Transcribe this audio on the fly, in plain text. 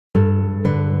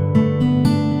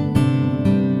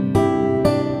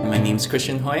name's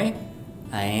Christian Hui.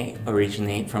 I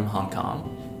originate from Hong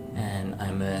Kong and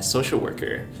I'm a social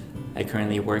worker. I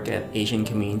currently work at Asian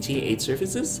Community Aid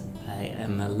Services. I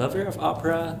am a lover of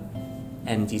opera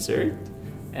and dessert,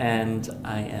 and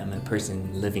I am a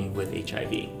person living with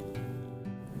HIV.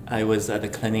 I was at the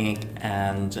clinic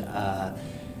and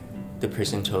the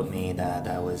person told me that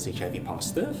I was HIV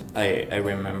positive. I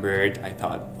remembered, I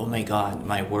thought, oh my God,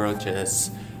 my world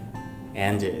just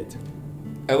ended.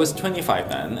 I was 25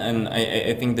 then, and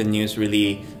I think the news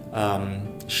really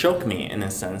shook me in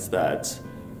a sense that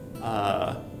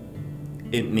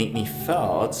it made me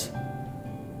felt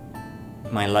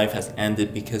my life has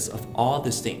ended because of all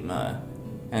the stigma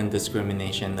and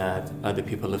discrimination that other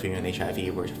people living with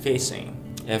HIV were facing.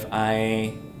 If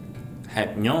I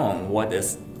had known what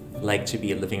it's like to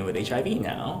be living with HIV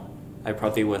now, I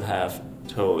probably would have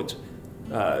told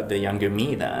the younger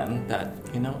me then that,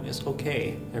 you know, it's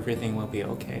okay, everything will be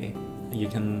okay. You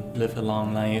can live a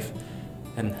long life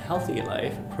and healthy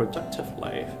life, productive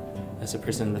life as a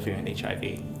person living with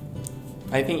HIV.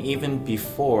 I think even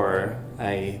before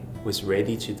I was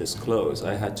ready to disclose,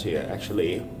 I had to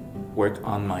actually work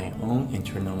on my own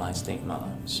internalized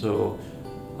stigma. So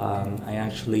I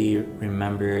actually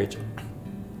remembered,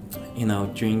 you know,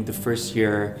 during the first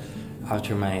year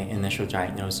after my initial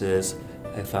diagnosis,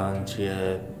 I fell into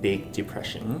a big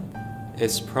depression.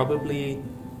 It's probably,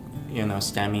 you know,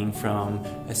 stemming from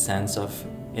a sense of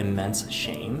immense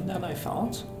shame that I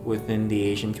felt. Within the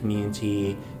Asian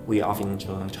community, we often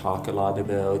don't talk a lot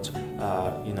about,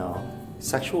 you know,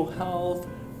 sexual health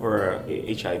or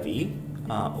HIV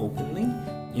openly.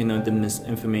 You know, the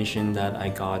misinformation that I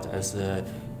got as a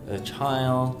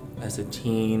child, as a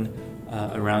teen,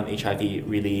 around HIV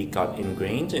really got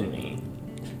ingrained in me.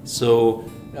 So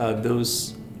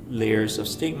those layers of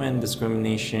stigma and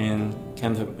discrimination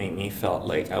kind of made me felt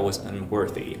like I was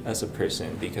unworthy as a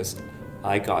person because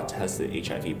I got tested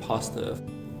HIV positive.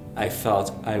 I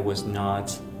felt I was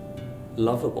not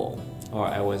lovable, or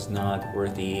I was not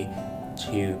worthy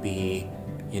to be,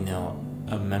 you know,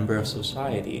 a member of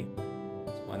society.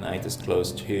 When I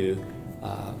disclosed to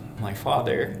my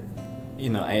father, you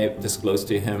know, I disclosed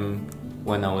to him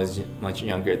when I was much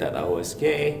younger that I was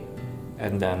gay,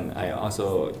 and then I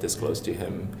also disclosed to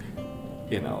him,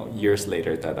 you know, years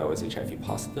later that I was HIV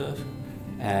positive,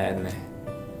 and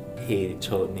he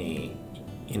told me,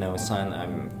 you know, son,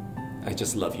 I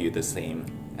just love you the same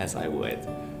as I would,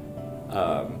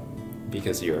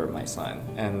 because you're my son.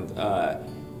 And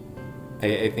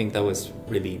I think that was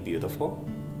really beautiful.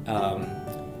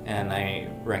 And I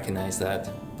recognize that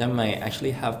might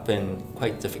actually have been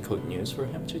quite difficult news for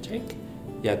him to take,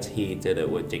 yet he did it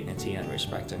with dignity and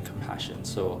respect and compassion.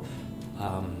 So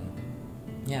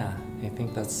yeah, I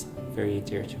think that's very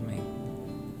dear to me.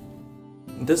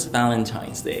 This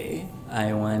Valentine's Day,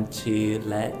 I want to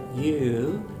let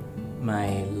you,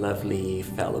 my lovely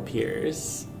fellow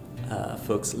peers,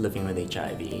 folks living with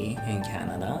HIV in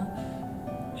Canada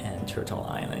and Turtle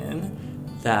Island,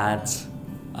 that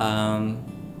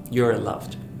you're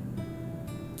loved.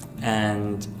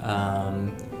 And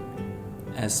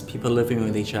as people living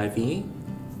with HIV,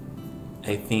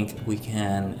 I think we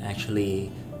can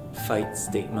actually fight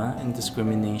stigma and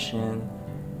discrimination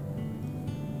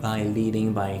by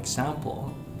leading by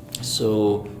example.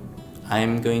 So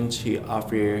I'm going to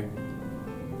offer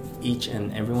each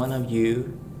and every one of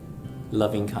you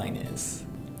loving kindness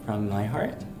from my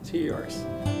heart to yours.